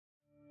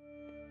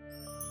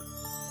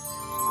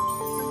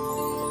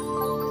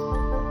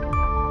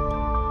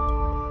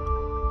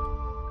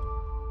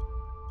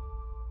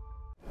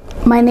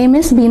My name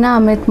is Beena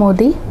Amit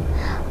Modi.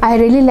 I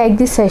really like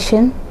this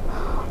session.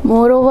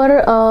 Moreover,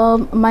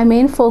 my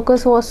main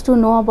focus was to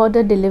know about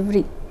the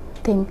delivery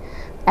thing,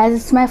 as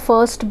it's my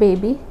first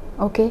baby,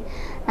 okay,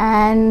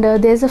 and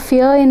there's a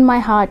fear in my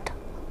heart,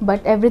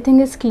 but everything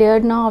is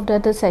cleared now after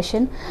the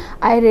session.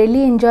 I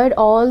really enjoyed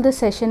all the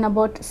session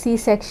about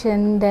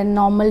C-section, then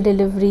normal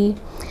delivery,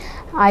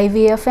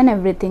 IVF and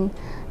everything.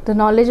 The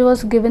knowledge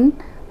was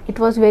given. It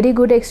was very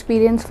good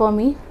experience for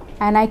me,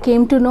 and I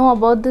came to know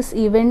about this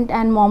event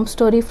and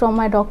MomStory from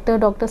my doctor,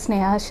 Dr.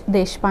 Sneha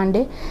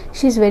Deshpande.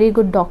 She's very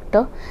good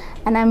doctor,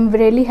 and I'm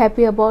really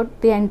happy about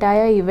the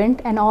entire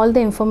event and all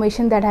the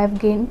information that I have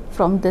gained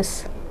from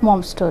this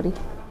MomStory.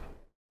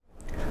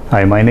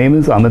 Hi, my name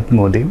is Amit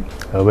Modi.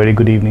 A very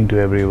good evening to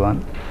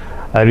everyone.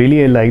 I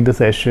really like the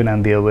session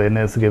and the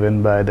awareness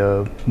given by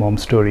the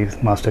MomStory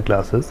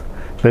masterclasses,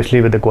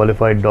 especially with the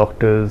qualified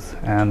doctors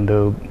and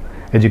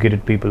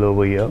educated people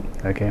over here.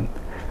 Okay,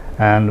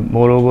 and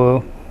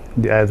moreover,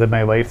 as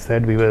my wife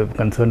said, we were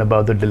concerned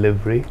about the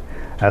delivery,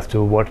 as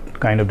to what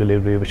kind of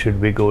delivery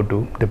should we go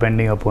to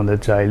depending upon the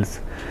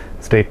child's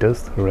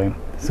status, right?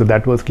 So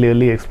that was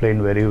clearly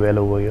explained very well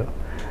over here.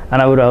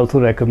 And I would also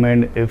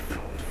recommend, if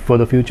for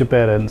the future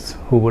parents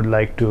who would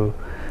like to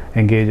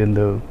engage in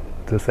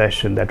the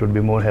session, that would be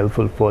more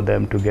helpful for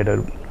them to get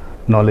a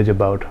knowledge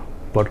about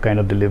what kind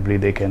of delivery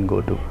they can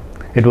go to.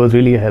 It was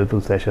really a helpful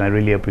session. I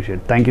really appreciate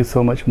it. Thank you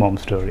so much,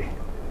 MomStory.